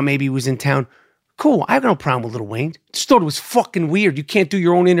hanging out. Maybe he was in town. Cool, I have no problem with Lil Wayne. Just thought it was fucking weird. You can't do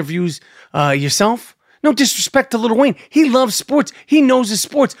your own interviews yourself? No disrespect to Lil Wayne. He loves sports. He knows his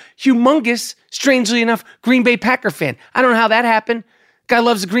sports. Humongous, strangely enough, Green Bay Packer fan. I don't know how that happened. Guy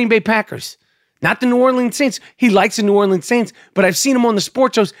loves the Green Bay Packers. Not the New Orleans Saints. He likes the New Orleans Saints, but I've seen him on the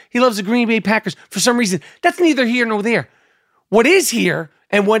sports shows. He loves the Green Bay Packers for some reason. That's neither here nor there. What is here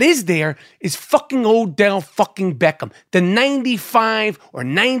and what is there is fucking Odell fucking Beckham. The 95 or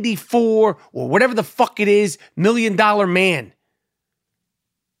 94 or whatever the fuck it is, $1 million man.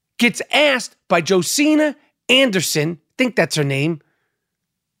 Gets asked by Josina Anderson, I think that's her name,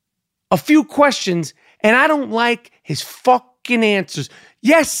 a few questions, and I don't like his fucking answers.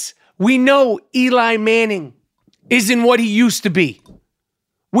 Yes, we know Eli Manning isn't what he used to be.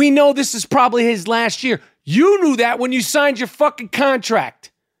 We know this is probably his last year. You knew that when you signed your fucking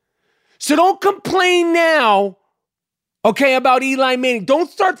contract. So don't complain now, okay, about Eli Manning. Don't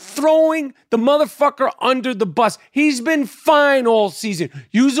start throwing the motherfucker under the bus. He's been fine all season.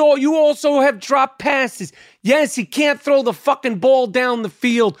 You also have dropped passes. Yes, he can't throw the fucking ball down the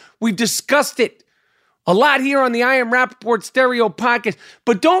field. We've discussed it a lot here on the I Am Rappaport Stereo podcast.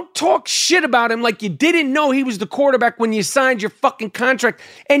 But don't talk shit about him like you didn't know he was the quarterback when you signed your fucking contract.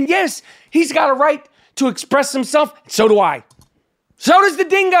 And yes, he's got a right to express himself. So do I. So does the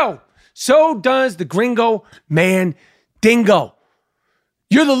dingo. So does the gringo man dingo.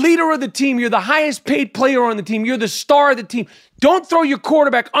 You're the leader of the team. You're the highest paid player on the team. You're the star of the team. Don't throw your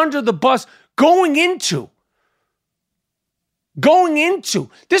quarterback under the bus going into.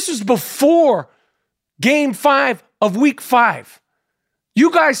 This was before Game 5 of Week 5.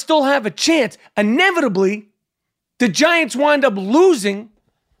 You guys still have a chance. Inevitably, the Giants wind up losing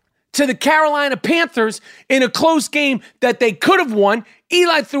to the Carolina Panthers in a close game that they could have won.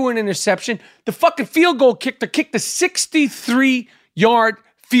 Eli threw an interception. The fucking field goal kicker kicked a 63-yard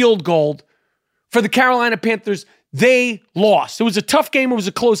field goal for the Carolina Panthers. They lost. It was a tough game. It was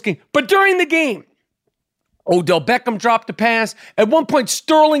a close game. But during the game, Odell Beckham dropped a pass. At one point,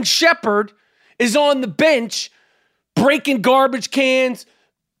 Sterling Shepard is on the bench, breaking garbage cans,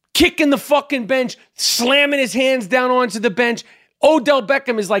 kicking the fucking bench, slamming his hands down onto the bench. Odell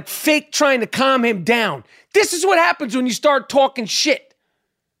Beckham is like fake trying to calm him down. This is what happens when you start talking shit.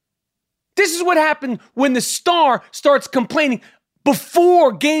 This is what happened when the star starts complaining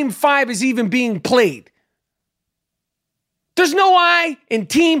before Game 5 is even being played. There's no I in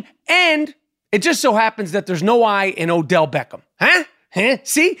team, and it just so happens that there's no I in Odell Beckham. Huh?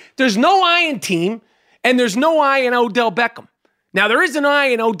 See? There's no I in team, and there's no I in Odell Beckham. Now, there is an I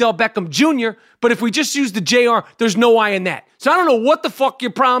in Odell Beckham Jr., but if we just use the JR, there's no I in that. So I don't know what the fuck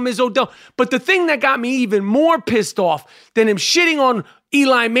your problem is, Odell. But the thing that got me even more pissed off than him shitting on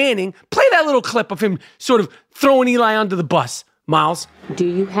Eli Manning. Play that little clip of him sort of throwing Eli under the bus, Miles. Do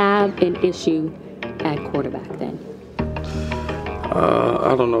you have an issue at quarterback then?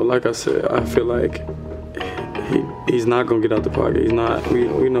 I don't know. Like I said, I feel like he's not going to get out the pocket. He's not.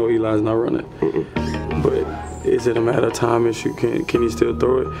 We know Eli's not running. But is it a matter of time issue? Can he still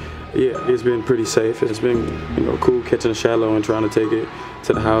throw it? Yeah, it's been pretty safe. It's been, cool catching a shallow and trying to take it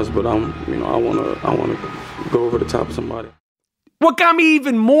to the house. But I want to go over the top of somebody. What got me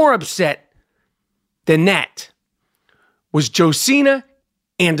even more upset than that was Josina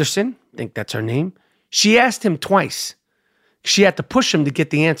Anderson, I think that's her name. She asked him twice. She had to push him to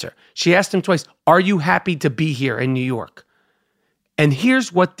get the answer. She asked him twice, are you happy to be here in New York? And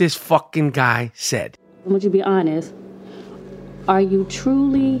here's what this fucking guy said. Would you be honest? Are you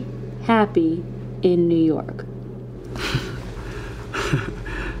truly happy in New York?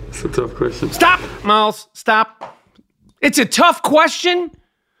 It's a tough question. Stop, Miles. Stop. It's a tough question.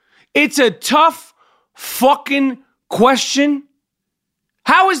 It's a tough fucking question.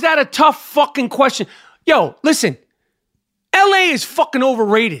 How is that a tough fucking question? Yo, listen. LA is fucking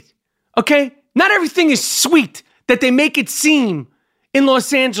overrated, okay? Not everything is sweet that they make it seem in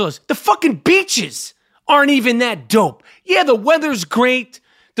Los Angeles. The fucking beaches aren't even that dope. Yeah, the weather's great.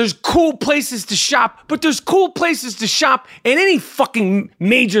 There's cool places to shop, but there's cool places to shop in any fucking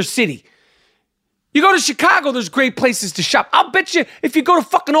major city. You go to Chicago, there's great places to shop. I'll bet you if you go to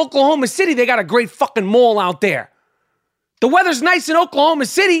fucking Oklahoma City, they got a great fucking mall out there. The weather's nice in Oklahoma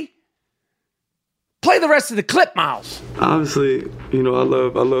City. Play the rest of the clip, Miles. Obviously, I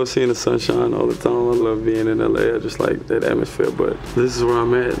love seeing the sunshine all the time. I love being in LA. I just like that atmosphere. But this is where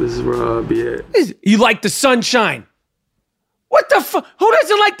I'm at. This is where I'll be at. You like the sunshine? What the fuck? Who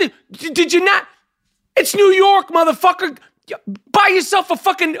doesn't like the? Did you not? It's New York, motherfucker. Buy yourself a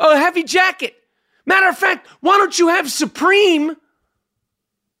fucking heavy jacket. Matter of fact, why don't you have Supreme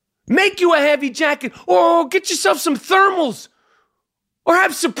make you a heavy jacket, or get yourself some thermals? Or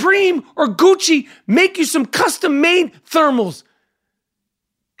have Supreme or Gucci make you some custom-made thermals.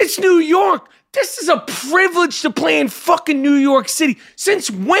 It's New York. This is a privilege to play in fucking New York City.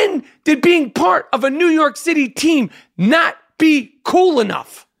 Since when did being part of a New York City team not be cool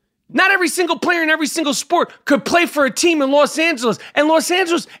enough? Not every single player in every single sport could play for a team in Los Angeles. And Los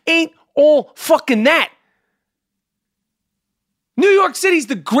Angeles ain't all fucking that. New York City's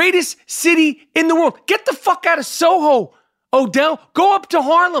the greatest city in the world. Get the fuck out of Soho, Odell. Go up to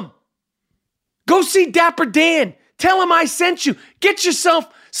Harlem. Go see Dapper Dan. Tell him I sent you. Get yourself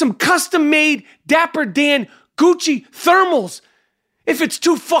some custom-made Dapper Dan Gucci thermals if it's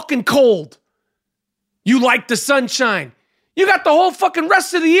too fucking cold. You like the sunshine. You got the whole fucking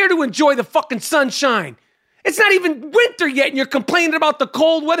rest of the year to enjoy the fucking sunshine. It's not even winter yet and you're complaining about the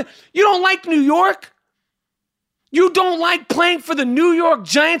cold weather. You don't like New York? You don't like playing for the New York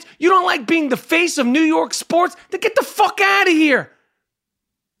Giants? You don't like being the face of New York sports? Then get the fuck out of here.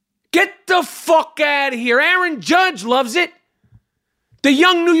 Get the fuck out of here. Aaron Judge loves it. The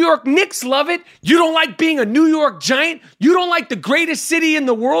young New York Knicks love it. You don't like being a New York Giant? You don't like the greatest city in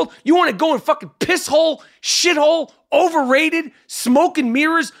the world? You want to go in fucking piss hole, shithole, overrated, smoke and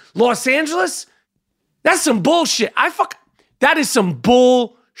mirrors, Los Angeles? That's some bullshit. That is some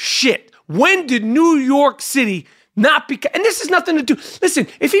bullshit. When did New York City not be, and this has nothing to do, listen,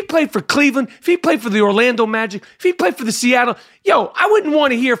 if he played for Cleveland, if he played for the Orlando Magic, if he played for the Seattle, I wouldn't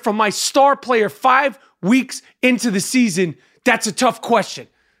want to hear from my star player 5 weeks into the season, that's a tough question.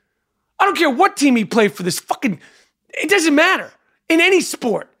 I don't care what team he played for, it doesn't matter. In any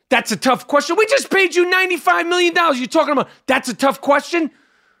sport, that's a tough question. We just paid you $95 million. You're talking about, that's a tough question?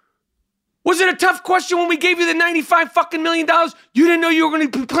 Was it a tough question when we gave you the $95 fucking million? You didn't know you were going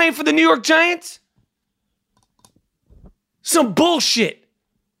to be playing for the New York Giants? Some bullshit.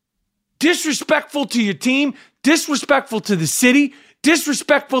 Disrespectful to your team, disrespectful to the city,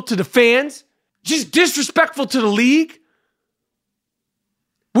 disrespectful to the fans, just disrespectful to the league.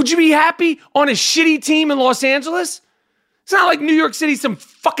 Would you be happy on a shitty team in Los Angeles? It's not like New York City, it's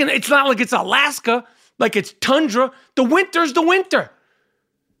not like it's Alaska, like it's tundra. The winter's the winter.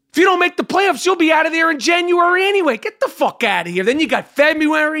 If you don't make the playoffs, you'll be out of there in January anyway. Get the fuck out of here. Then you got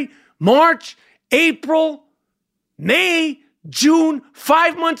February, March, April, May, June,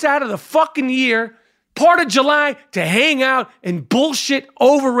 5 months out of the fucking year, part of July to hang out in bullshit,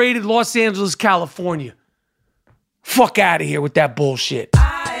 overrated Los Angeles, California. Fuck out of here with that bullshit.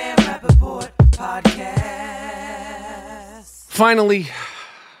 I Am Rappaport Podcast. Finally,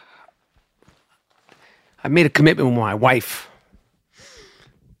 I made a commitment with my wife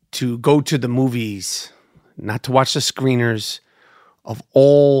to go to the movies, not to watch the screeners of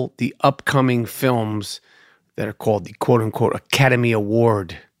all the upcoming films that are called the quote-unquote Academy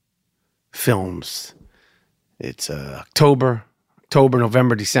Award films. It's October,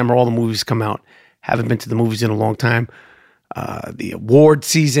 November, December, all the movies come out. Haven't been to the movies in a long time. The award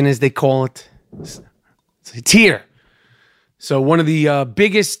season, as they call it, it's here. So one of the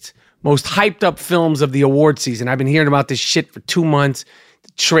biggest, most hyped up films of the award season. I've been hearing about this shit for 2 months.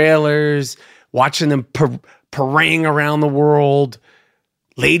 The trailers, watching them parang around the world.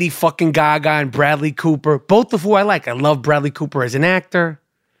 Lady fucking Gaga and Bradley Cooper, both of who I like. I love Bradley Cooper as an actor.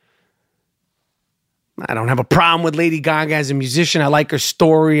 I don't have a problem with Lady Gaga as a musician. I like her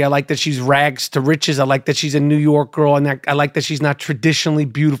story. I like that she's rags to riches. I like that she's a New York girl. And I like that she's not traditionally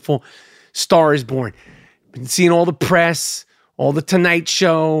beautiful. Star is Born. Been seeing all the press, all the Tonight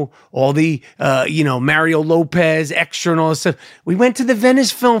Show, all the, Mario Lopez extra and all this stuff. We went to the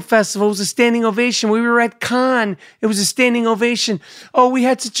Venice Film Festival. It was a standing ovation. We were at Cannes. It was a standing ovation. Oh, we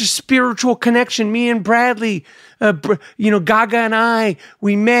had such a spiritual connection. Me and Bradley, Gaga and I,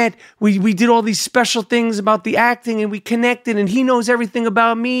 we met. We did all these special things about the acting and we connected and he knows everything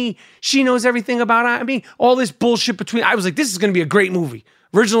about me. She knows everything about me. All this bullshit between. I was like, this is going to be a great movie.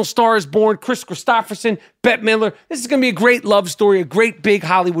 Original Star is Born, Chris Christopherson, Bette Midler. This is going to be a great love story, a great big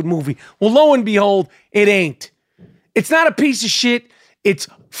Hollywood movie. Well, lo and behold, it ain't. It's not a piece of shit. It's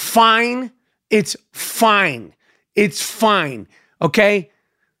fine. It's fine. It's fine. Okay?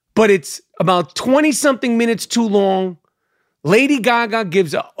 But it's about 20-something minutes too long. Lady Gaga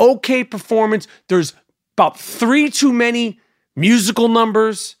gives an okay performance. There's about 3 too many musical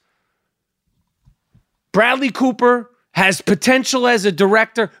numbers. Bradley Cooper has potential as a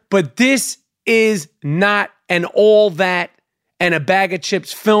director, but this is not an all that and a bag of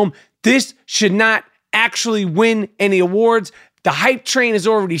chips film. This should not actually win any awards. The hype train has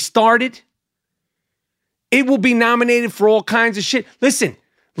already started. It will be nominated for all kinds of shit. Listen,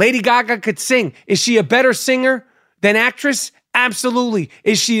 Lady Gaga could sing. Is she a better singer than actress? Absolutely.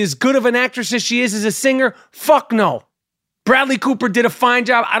 Is she as good of an actress as she is as a singer? Fuck no. Bradley Cooper did a fine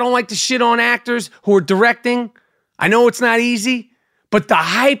job. I don't like to shit on actors who are directing. I know it's not easy, but the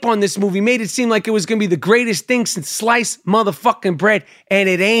hype on this movie made it seem like it was going to be the greatest thing since sliced motherfucking bread, and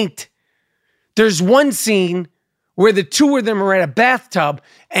it ain't. There's one scene where the two of them are at a bathtub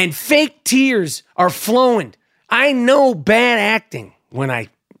and fake tears are flowing. I know bad acting when I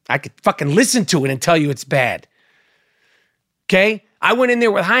could fucking listen to it and tell you it's bad. Okay? I went in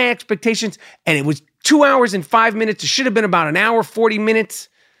there with high expectations, and it was 2 hours and 5 minutes. It should have been about an hour, 40 minutes.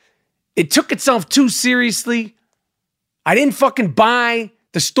 It took itself too seriously. I didn't fucking buy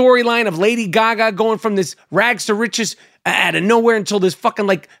the storyline of Lady Gaga going from this rags to riches out of nowhere until this fucking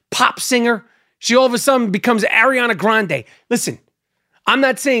like pop singer. She all of a sudden becomes Ariana Grande. Listen, I'm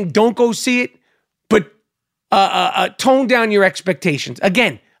not saying don't go see it, but tone down your expectations.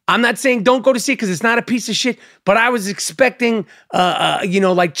 Again, I'm not saying don't go to see it because it's not a piece of shit, but I was expecting,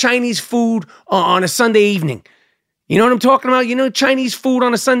 like Chinese food on a Sunday evening. You know what I'm talking about? You know, Chinese food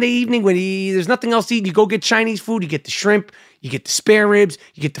on a Sunday evening when there's nothing else to eat. You go get Chinese food. You get the shrimp. You get the spare ribs.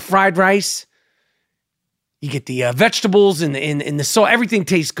 You get the fried rice. You get the vegetables and the sauce. Everything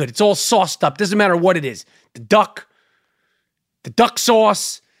tastes good. It's all sauced up. Doesn't matter what it is. The duck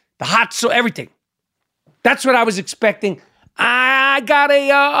sauce, the hot sauce, everything. That's what I was expecting. I got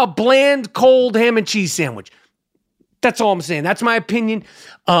a bland, cold ham and cheese sandwich. That's all I'm saying. That's my opinion.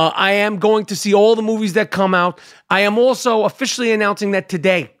 I am going to see all the movies that come out. I am also officially announcing that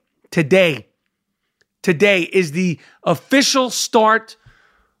today is the official start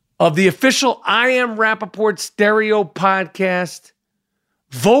of the official I Am Rappaport Stereo Podcast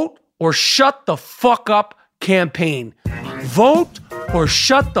Vote or Shut the Fuck Up campaign. Vote or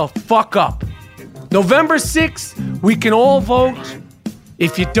shut the fuck up. November 6th, we can all vote.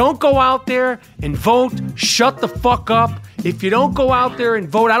 If you don't go out there and vote, shut the fuck up. If you don't go out there and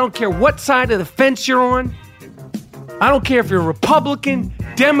vote, I don't care what side of the fence you're on. I don't care if you're a Republican,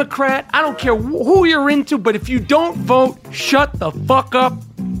 Democrat. I don't care who you're into, but if you don't vote, shut the fuck up.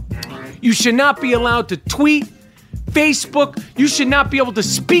 You should not be allowed to tweet, Facebook. You should not be able to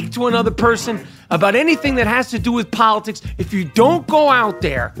speak to another person about anything that has to do with politics if you don't go out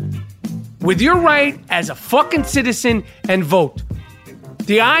there with your right as a fucking citizen and vote.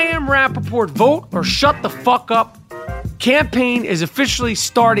 The I Am Rappaport Vote or Shut the Fuck Up campaign is officially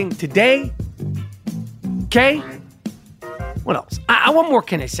starting today. Okay? What else? What more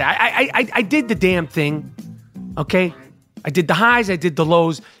can I say? I did the damn thing. Okay? I did the highs. I did the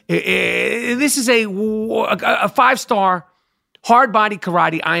lows. This is a 5-star hard body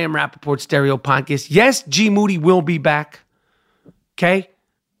karate I Am Rappaport Stereo Podcast. Yes, G Moody will be back. Okay?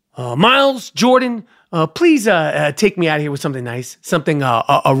 Miles Jordan please take me out of here with something nice, something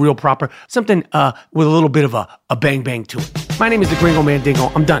a real proper, something with a little bit of a bang bang to it. My name is the Gringo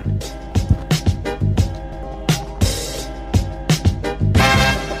Mandingo. I'm done.